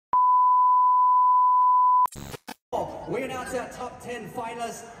we announce our top 10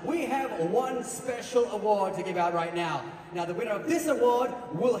 finalists, we have one special award to give out right now. Now, the winner of this award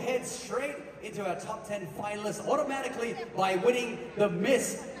will head straight into our top 10 finalists automatically by winning the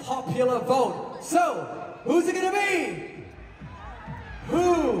Miss Popular Vote. So, who's it gonna be?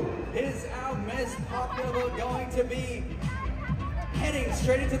 Who is our Miss Popular Vote going to be? Heading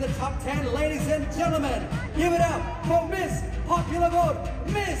straight into the top 10, ladies and gentlemen, give it up for Miss Popular Vote,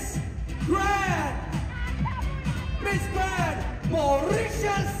 Miss Grand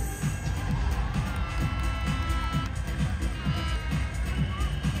Mauritius.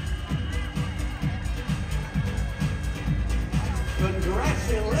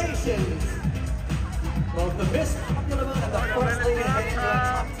 Congratulations! Both the Miss Popular Vote and the First Lady heading to our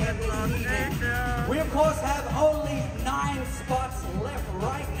top 10 this evening. We of course have only 9 spots left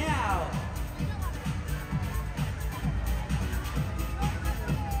right now.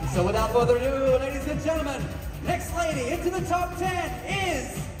 So without further ado, ladies and gentlemen, next lady into the top 10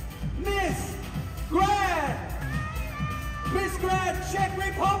 is Miss Grand Czech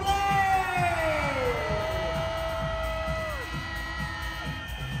Republic!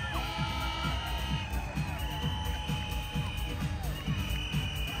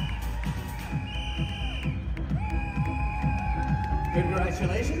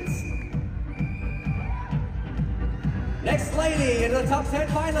 Congratulations. Next lady in the top 10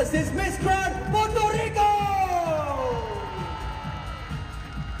 finalists is Miss Grand Puerto Rico.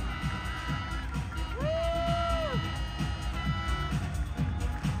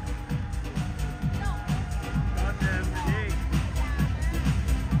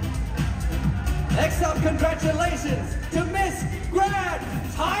 Next up, congratulations to Miss Grand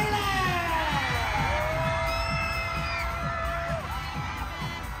Thailand.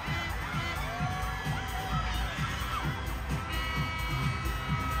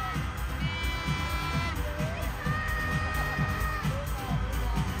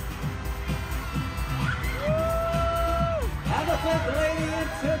 Fifth lady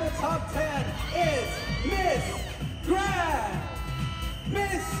into the top 10 is Miss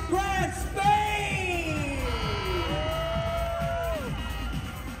Grand Spain!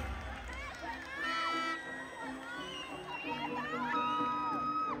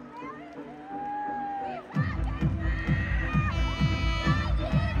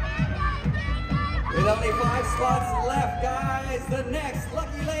 With only 5 spots left, guys, the next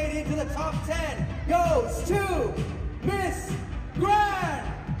lucky lady into the top 10 goes to Miss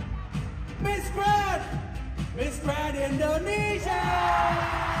Grand Indonesia!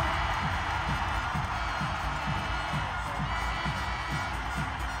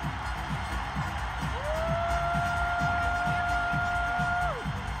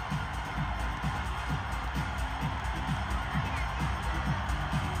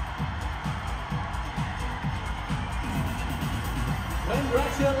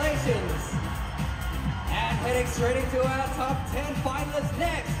 Congratulations! And heading straight into our top 10 finalists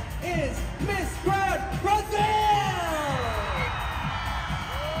next is Miss Grand Brazil!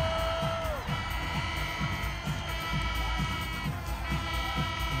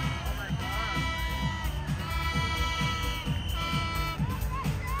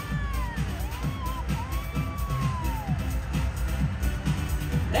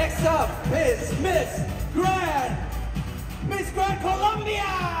 Next up is Miss Grand Colombia!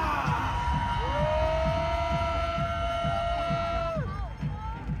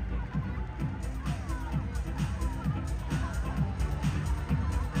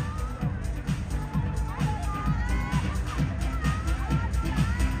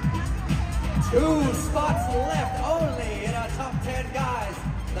 Two spots left only in our top 10, guys.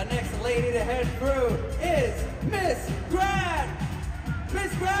 The next lady to head through is Miss Grand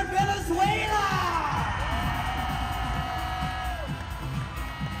Venezuela!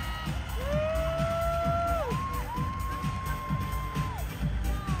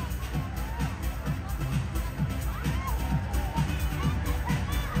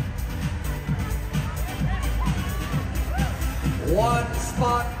 One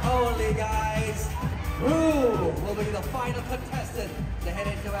spot only, guys. Who will be the final contestant to head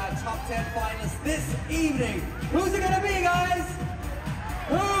into our top 10 finalists this evening? Who's it gonna be, guys?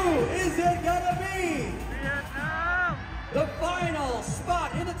 Who is it gonna be? Vietnam! The final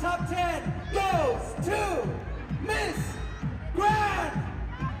spot in the top 10 goes to Miss Grand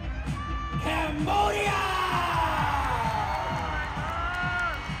Cambodia!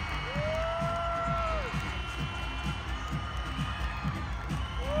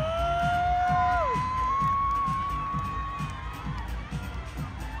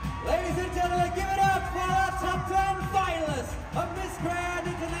 Ladies and gentlemen, give it up for our top 10 finalists of Miss Grand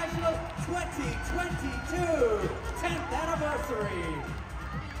International 2022 10th anniversary.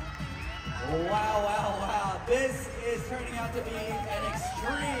 Wow. This is turning out to be an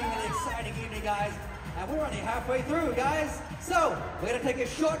extremely exciting evening, guys. And we're only halfway through, guys. So, we're going to take a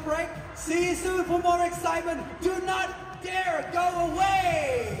short break. See you soon for more excitement. Do not dare go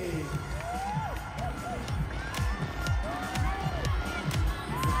away.